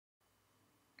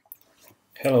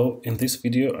Hello, in this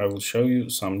video I will show you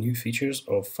some new features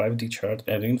of 5dchart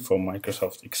add-in for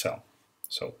Microsoft Excel.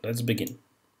 So let's begin.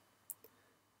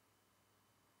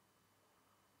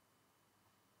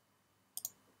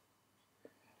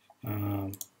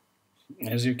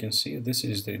 As you can see, this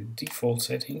is the default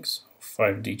settings of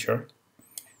 5dchart.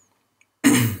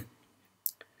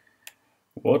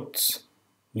 What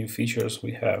new features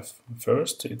we have?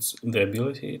 First, it's the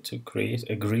ability to create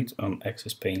a grid on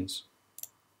access panes.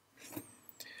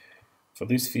 For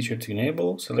this feature to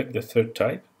enable, select the third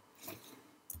type,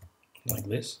 like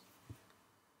this.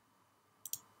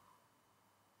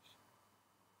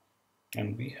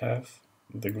 And we have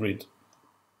the grid.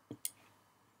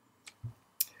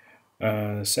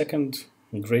 Second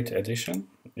great addition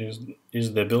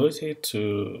is the ability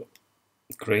to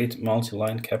create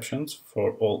multi-line captions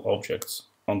for all objects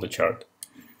on the chart.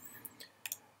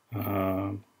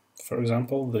 For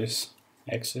example, this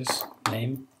axis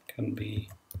name can be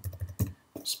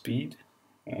speed,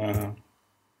 and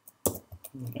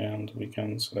we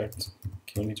can select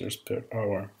kilometers per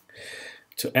hour.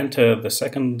 To enter the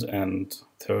second and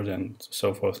third and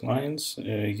so forth lines,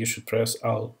 you should press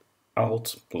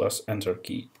Alt plus Enter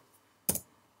key.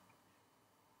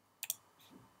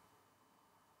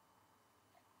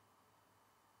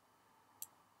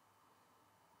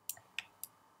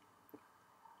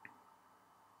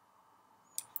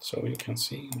 So you can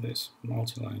see this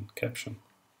multi-line caption.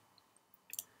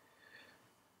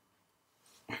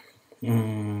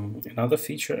 Another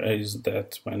feature is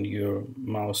that when your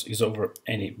mouse is over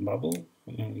any bubble,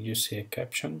 you see a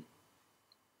caption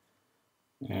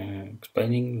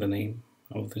explaining the name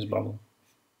of this bubble.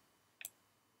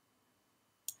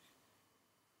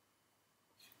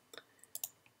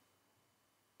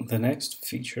 The next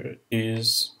feature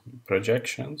is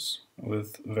projections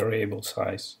with variable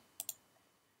size.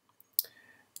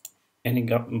 Any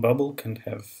bubble can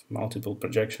have multiple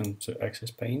projections to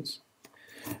access panes.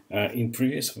 In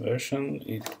previous version,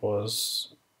 it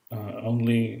was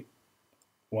only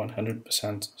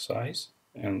 100% size,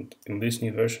 and in this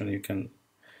new version, you can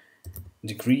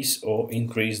decrease or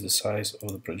increase the size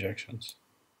of the projections.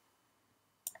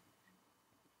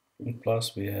 And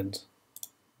plus, we add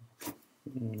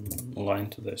a line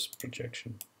to this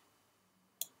projection.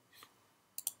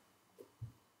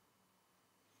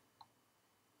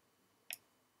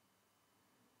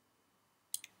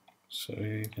 So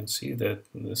you can see that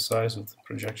the size of the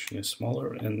projection is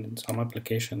smaller, and in some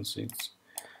applications it's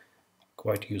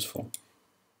quite useful.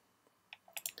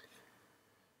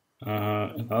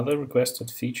 Another requested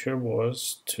feature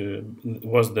was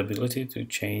the ability to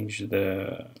change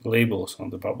the labels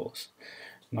on the bubbles.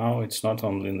 Now it's not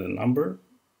only the number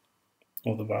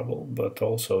of the bubble, but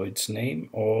also its name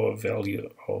or value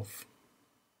of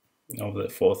the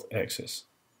fourth axis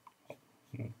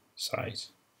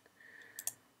size.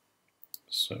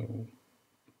 So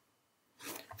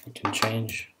we can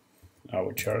change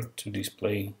our chart to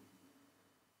display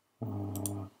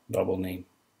bubble name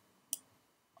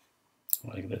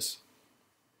like this.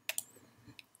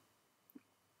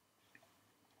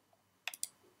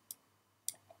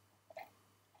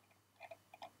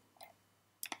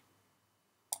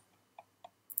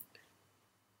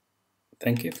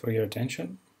 Thank you for your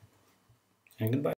attention, and goodbye.